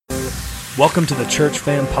Welcome to the Church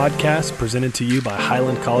Fam Podcast, presented to you by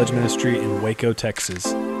Highland College Ministry in Waco,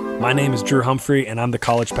 Texas. My name is Drew Humphrey, and I'm the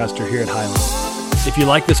college pastor here at Highland. If you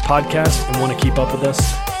like this podcast and want to keep up with us,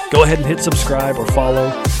 go ahead and hit subscribe or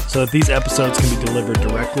follow so that these episodes can be delivered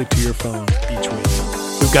directly to your phone each week.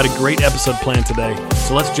 We've got a great episode planned today,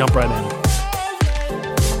 so let's jump right in.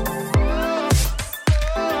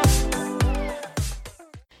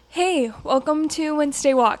 Hey, welcome to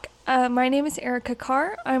Wednesday Walk. My name is Erica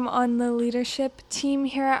Carr. I'm on the leadership team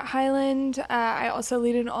here at Highland. I also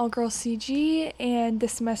lead an all-girls CG, and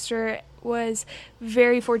this semester was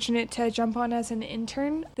very fortunate to jump on as an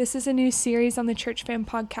intern. This is a new series on the Church Fam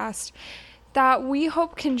Podcast that we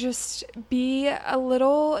hope can just be a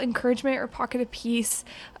little encouragement or pocket of peace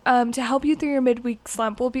to help you through your midweek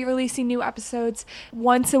slump. We'll be releasing new episodes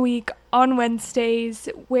once a week on Wednesdays,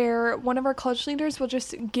 where one of our college leaders will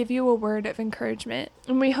just give you a word of encouragement.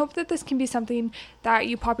 And we hope that this can be something that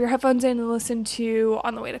you pop your headphones in and listen to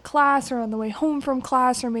on the way to class or on the way home from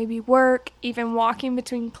class or maybe work, even walking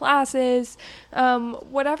between classes,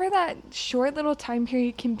 whatever that short little time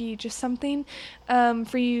period can be, just something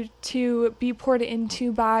for you to be poured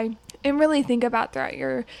into by and really think about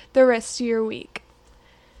throughout the rest of your week.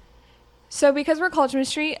 So because we're college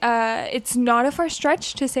ministry, it's not a far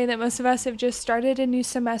stretch to say that most of us have just started a new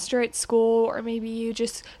semester at school, or maybe you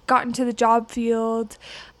just got into the job field,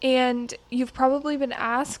 and you've probably been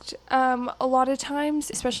asked a lot of times,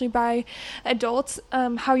 especially by adults,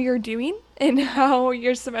 how you're doing and how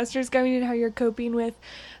your semester is going and how you're coping with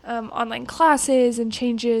online classes and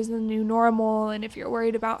changes in the new normal, and if you're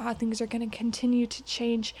worried about how things are going to continue to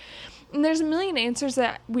change. And there's a million answers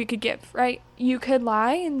that we could give, right? You could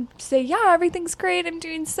lie and say, yeah, everything's great, I'm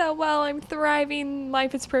doing so well, I'm thriving,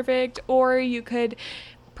 life is perfect. Or you could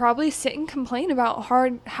probably sit and complain about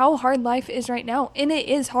how hard life is right now. And it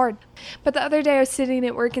is hard. But the other day I was sitting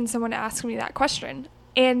at work and someone asked me that question.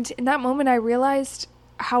 And in that moment I realized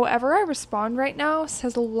however I respond right now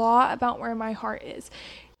says a lot about where my heart is.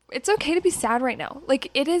 It's okay to be sad right now.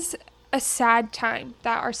 Like, it is a sad time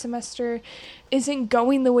that our semester isn't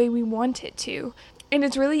going the way we want it to. And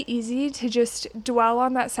it's really easy to just dwell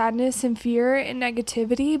on that sadness and fear and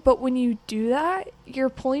negativity. But when you do that, you're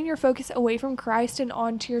pulling your focus away from Christ and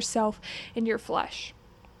onto yourself and your flesh.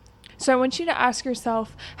 So I want you to ask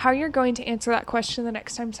yourself how you're going to answer that question the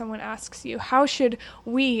next time someone asks you. How should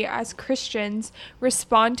we as Christians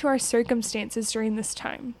respond to our circumstances during this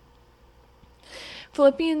time?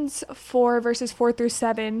 Philippians 4 verses 4 through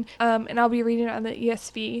 7, and I'll be reading it on the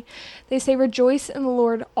ESV. They say, "Rejoice in the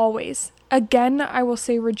Lord always. Again, I will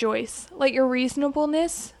say rejoice. Let your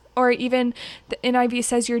reasonableness," or even the NIV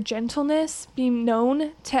says your gentleness, "be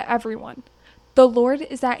known to everyone. The Lord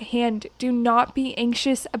is at hand. Do not be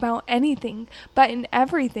anxious about anything, but in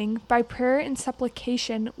everything, by prayer and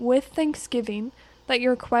supplication, with thanksgiving, let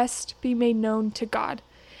your request be made known to God.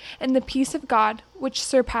 And the peace of God, which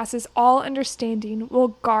surpasses all understanding, will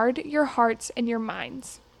guard your hearts and your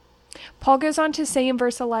minds." Paul goes on to say in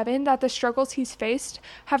verse 11 that the struggles he's faced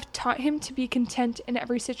have taught him to be content in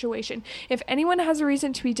every situation. If anyone has a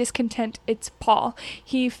reason to be discontent, it's Paul.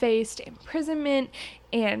 He faced imprisonment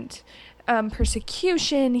and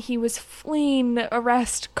persecution. He was fleeing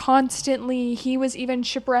arrest constantly. He was even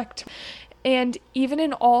shipwrecked. And even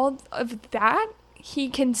in all of that, he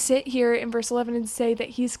can sit here in verse 11 and say that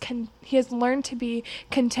he has learned to be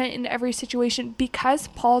content in every situation because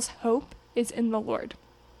Paul's hope is in the Lord.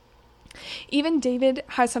 Even David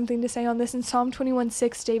has something to say on this. In Psalm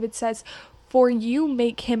 21:6, David says, "For you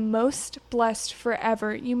make him most blessed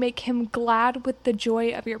forever. You make him glad with the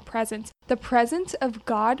joy of your presence." The presence of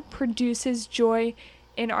God produces joy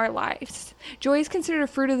in our lives. Joy is considered a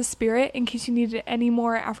fruit of the Spirit, in case you needed any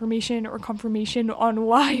more affirmation or confirmation on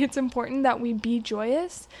why it's important that we be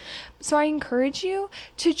joyous. So I encourage you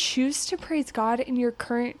to choose to praise God in your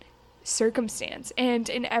current circumstance and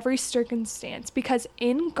in every circumstance, because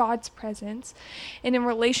in God's presence and in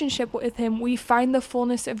relationship with Him, we find the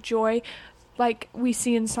fullness of joy like we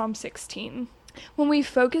see in Psalm 16. When we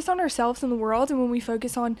focus on ourselves and the world, and when we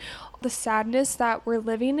focus on the sadness that we're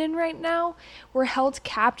living in right now, we're held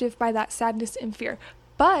captive by that sadness and fear.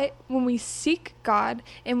 But when we seek God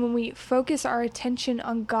and when we focus our attention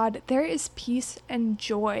on God, there is peace and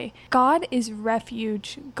joy. God is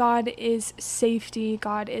refuge. God is safety.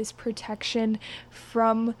 God is protection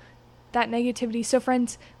from that negativity. So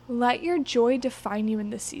friends, let your joy define you in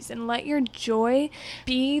this season. Let your joy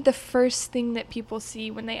be the first thing that people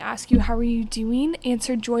see when they ask you, how are you doing?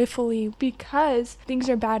 Answer joyfully, because things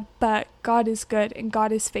are bad, but God is good and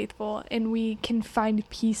God is faithful, and we can find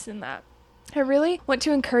peace in that. I really want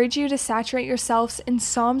to encourage you to saturate yourselves in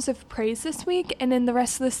psalms of praise this week and in the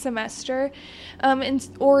rest of the semester,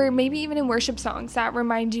 or maybe even in worship songs that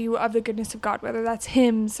remind you of the goodness of God, whether that's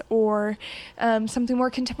hymns or something more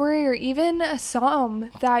contemporary, or even a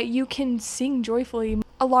psalm that you can sing joyfully.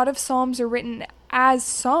 A lot of psalms are written as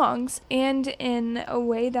songs and in a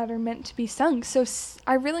way that are meant to be sung, so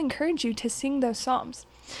I really encourage you to sing those psalms.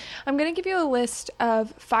 I'm going to give you a list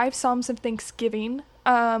of 5 psalms of thanksgiving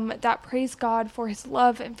that praise God for his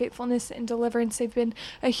love and faithfulness and deliverance. They've been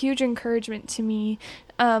a huge encouragement to me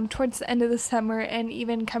towards the end of the summer and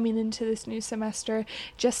even coming into this new semester,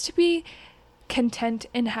 just to be content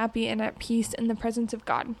and happy and at peace in the presence of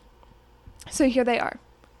God. So here they are: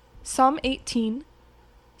 Psalm 18,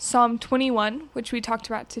 Psalm 21, which we talked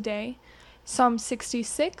about today, Psalm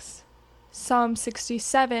 66, Psalm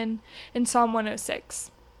 67, and Psalm 106.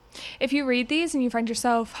 If you read these and you find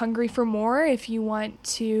yourself hungry for more, if you want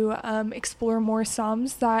to explore more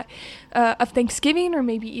psalms that of thanksgiving, or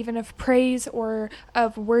maybe even of praise or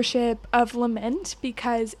of worship, of lament,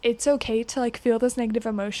 because it's okay to feel those negative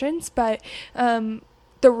emotions, but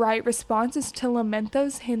the right response is to lament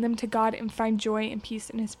those, hand them to God, and find joy and peace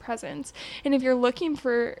in his presence. And if you're looking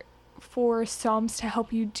for psalms to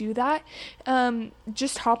help you do that,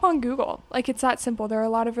 just hop on Google. It's that simple. There are a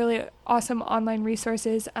lot of really awesome online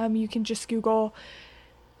resources. You can just Google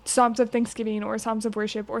Psalms of Thanksgiving or Psalms of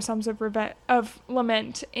Worship or Psalms of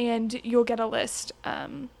Lament, and you'll get a list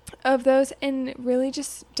of those, and really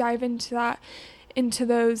just dive into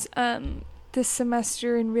those this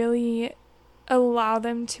semester and really allow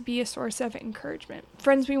them to be a source of encouragement.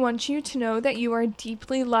 Friends, we want you to know that you are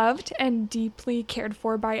deeply loved and deeply cared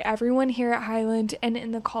for by everyone here at Highland and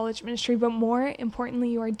in the college ministry, but more importantly,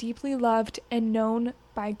 you are deeply loved and known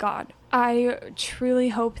by God. I truly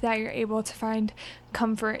hope that you're able to find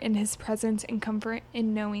comfort in his presence and comfort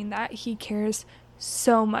in knowing that he cares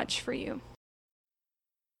so much for you.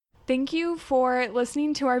 Thank you for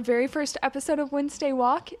listening to our very first episode of Wednesday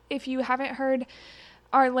Walk. If you haven't heard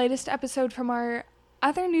our latest episode from our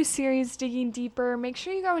other new series, Digging Deeper, make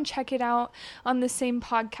sure you go and check it out on the same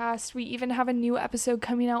podcast. We even have a new episode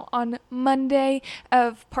coming out on Monday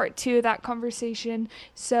of part 2 of that conversation.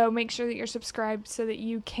 So make sure that you're subscribed so that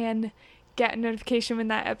you can get a notification when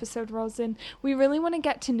that episode rolls in. We really want to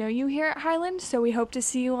get to know you here at Highland, so we hope to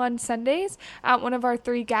see you on Sundays at one of our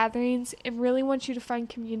 3 gatherings, and really want you to find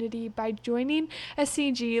community by joining a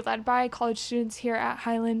CG led by college students here at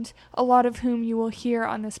Highland, a lot of whom you will hear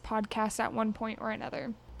on this podcast at one point or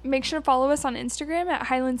another. Make sure to follow us on Instagram at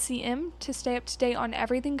HighlandCM to stay up to date on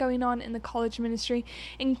everything going on in the college ministry,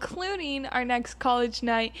 including our next college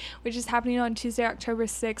night, which is happening on Tuesday, October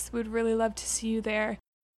 6th. We'd really love to see you there.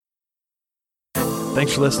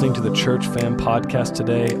 Thanks for listening to the Church Fam podcast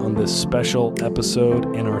today on this special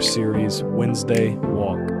episode in our series, Wednesday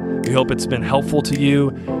Walk. We hope it's been helpful to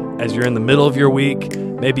you as you're in the middle of your week,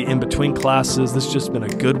 maybe in between classes. This has just been a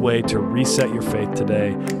good way to reset your faith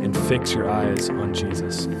today and fix your eyes on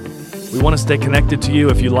Jesus. We want to stay connected to you.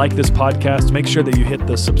 If you like this podcast, make sure that you hit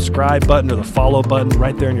the subscribe button or the follow button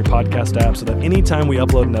right there in your podcast app so that anytime we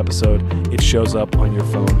upload an episode, it shows up on your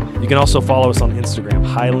phone. You can also follow us on Instagram,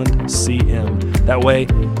 HighlandCM. That way,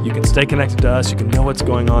 you can stay connected to us, you can know what's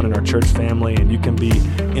going on in our church family, and you can be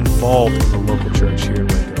involved in the local church here in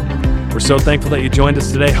Waco. We're so thankful that you joined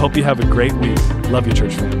us today. Hope you have a great week. Love you,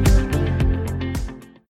 church family.